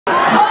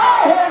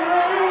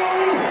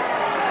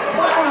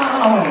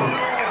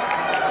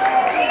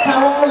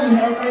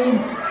Henry.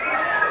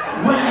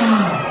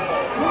 Wow.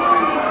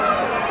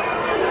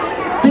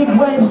 Big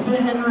waves for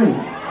Henry.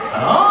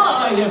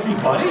 Hi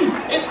everybody,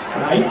 it's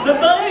great to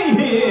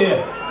be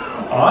here.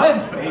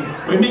 I've been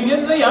swimming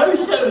in the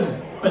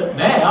ocean, but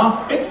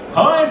now it's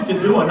time to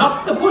do an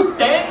octopus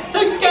dance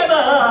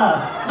together.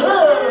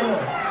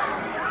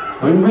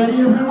 Are you ready,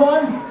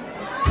 everyone?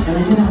 We're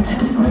gonna get our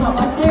tentacles up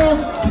like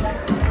this.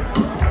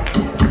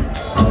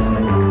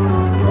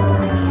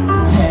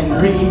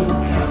 Henry,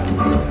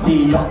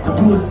 the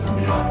octopus,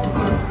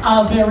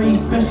 a very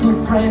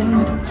special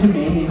friend to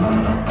me.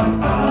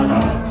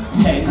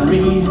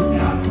 Henry,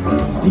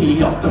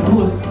 the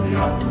octopus,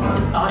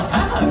 I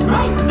have a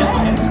great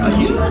dance for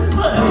you to see.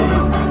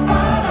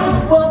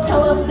 well,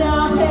 tell us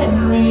now,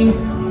 Henry,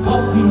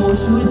 what we all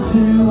should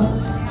do.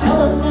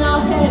 Tell us now,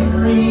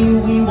 Henry,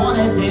 we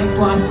wanna dance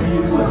like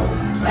you.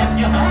 Clap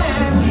your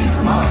hands,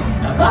 come on,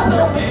 above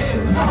your head.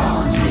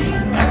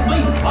 As we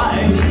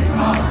sway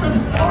from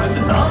side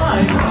to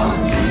side.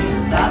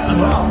 Start the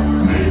rock,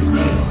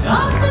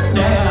 up and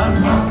down.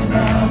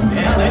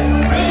 Now let's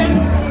spin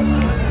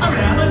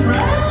around and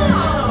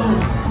round.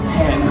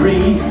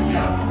 Henry,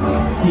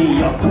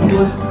 the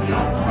octopus,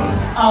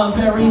 a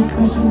very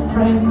special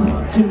friend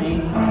to me.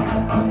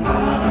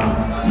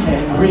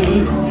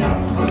 Henry,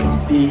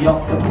 the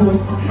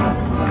octopus,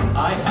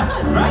 I have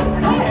a great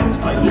dance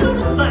for you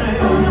to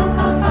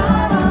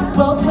see.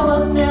 well, tell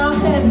us now,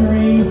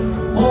 Henry,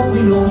 what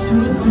we all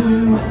should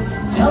do.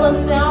 Tell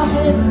us now,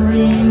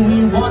 Henry,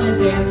 we want to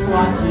dance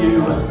like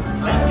you.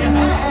 Clap your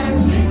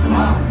hands, come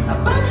on,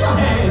 above your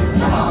head.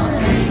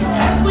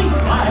 As we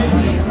sway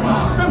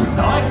from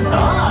side to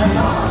side.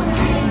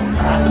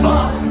 Start the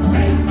bop,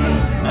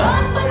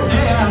 up and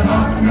down.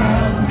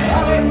 Now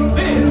let's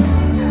spin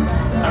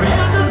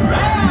around and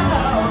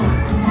round.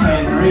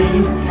 Henry,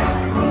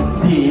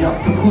 the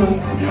octopus,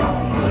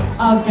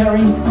 a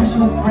very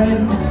special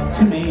friend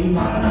to me.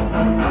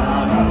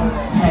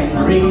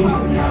 Henry,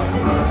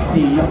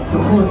 the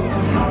octopus,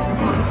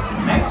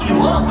 Thank you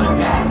all for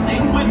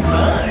dancing with me.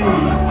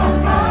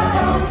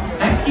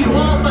 Thank you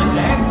all for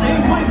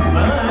dancing with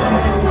me.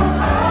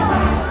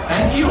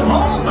 Thank you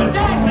all for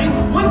dancing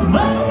with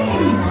me.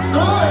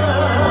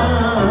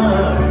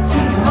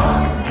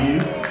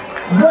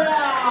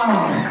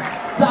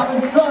 wow! That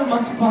was so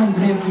much fun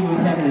dancing with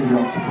Henry the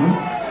octopus.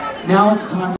 Now it's time